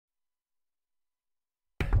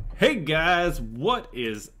Hey guys, what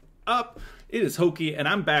is up? It is Hokey and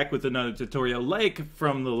I'm back with another tutorial. Like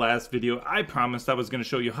from the last video, I promised I was going to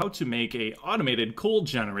show you how to make a automated coal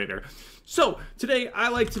generator. So today I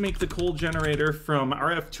like to make the coal generator from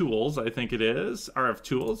RF Tools, I think it is. RF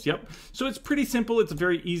Tools, yep. So it's pretty simple. It's a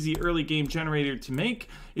very easy early game generator to make.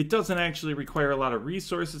 It doesn't actually require a lot of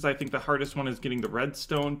resources. I think the hardest one is getting the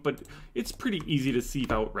redstone, but it's pretty easy to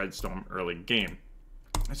sieve out redstone early game.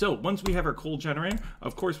 So once we have our coal generator,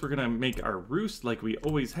 of course we're going to make our roost like we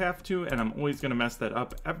always have to, and I'm always going to mess that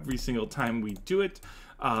up every single time we do it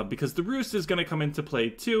because the roost is going to come into play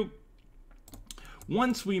too.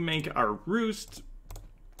 Once we make our roost,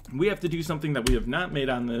 we have to do something that we have not made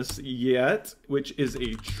on this yet, which is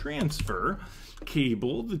a transfer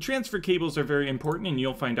cable. The transfer cables are very important, and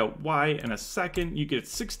you'll find out why in a second. You get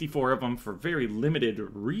 64 of them for very limited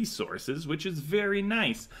resources, which is very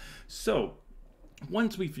nice. So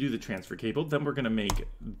once we do the transfer cable, then we're going to make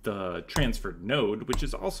the transfer node, which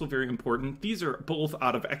is also very important. These are both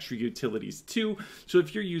out of extra utilities too. So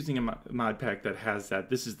if you're using a mod pack that has that,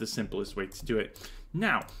 this is the simplest way to do it.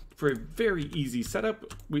 Now, for a very easy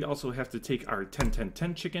setup, we also have to take our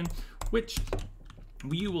 10-10-10 chicken, which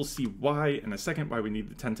you will see why in a second, why we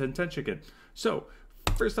need the 10-10-10 chicken. So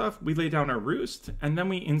first off, we lay down our roost, and then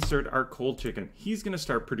we insert our coal chicken. He's going to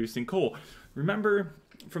start producing coal. Remember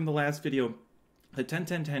from the last video, the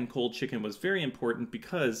 10-10-10 coal chicken was very important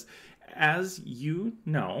because, as you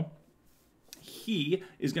know, he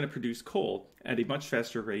is going to produce coal at a much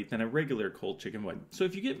faster rate than a regular coal chicken would. So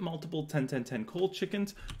if you get multiple 10-10-10 coal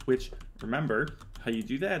chickens, which, remember, how you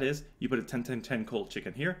do that is you put a 10-10-10 coal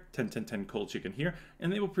chicken here, 10-10-10 coal chicken here,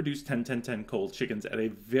 and they will produce 10-10-10 coal chickens at a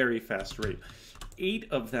very fast rate.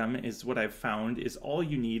 8 of them is what I've found is all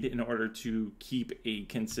you need in order to keep a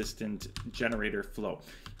consistent generator flow.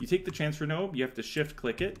 You take the transfer node, you have to shift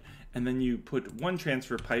click it, and then you put one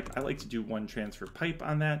transfer pipe. I like to do one transfer pipe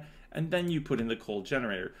on that, and then you put in the coal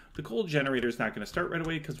generator. The coal generator is not going to start right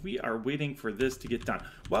away because we are waiting for this to get done.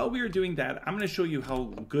 While we are doing that, I'm going to show you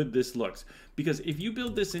how good this looks, because if you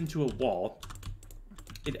build this into a wall,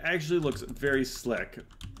 it actually looks very slick.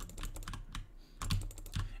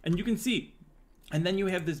 And you can see, and then you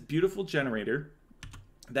have this beautiful generator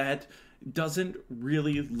that doesn't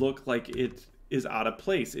really look like it is out of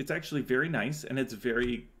place. It's actually very nice and it's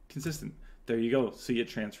very consistent. There you go. See, it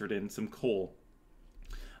transferred in some coal.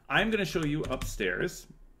 I'm going to show you upstairs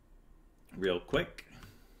real quick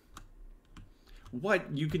what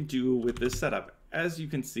you can do with this setup. As you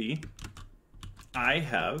can see, I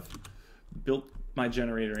have built my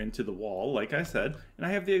generator into the wall, like I said, and I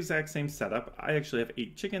have the exact same setup. I actually have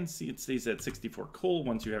 8 chickens. See, it stays at 64 coal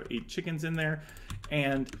once you have 8 chickens in there,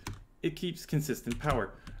 and it keeps consistent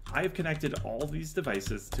power. I've connected all these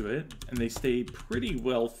devices to it, and they stay pretty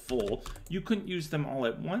well full. You couldn't use them all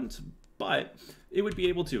at once, but it would be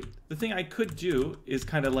able to. The thing I could do is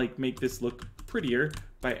kind of like make this look prettier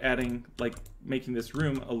by adding, like making this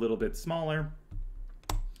room a little bit smaller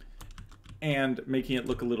and making it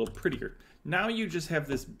look a little prettier. Now you just have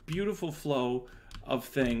this beautiful flow of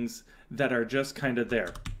things that are just kind of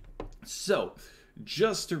there. So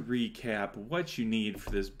just to recap what you need for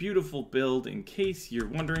this beautiful build, in case you're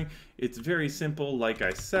wondering, it's very simple. Like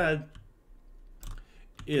I said,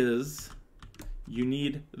 is you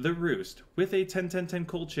need the roost with a 10-10-10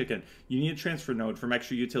 coal chicken. You need a transfer node from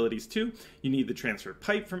extra utilities 2. You need the transfer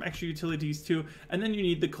pipe from extra utilities 2. And then you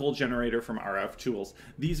need the coal generator from RF Tools.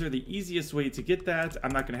 These are the easiest way to get that.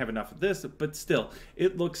 I'm not going to have enough of this, but still,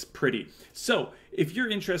 it looks pretty. So if you're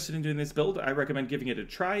interested in doing this build, I recommend giving it a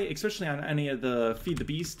try, especially on any of the Feed the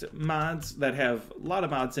Beast mods that have a lot of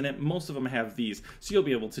mods in it. Most of them have these, so you'll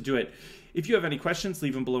be able to do it. If you have any questions,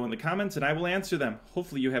 leave them below in the comments and I will answer them.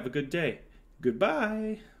 Hopefully you have a good day.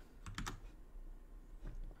 Goodbye.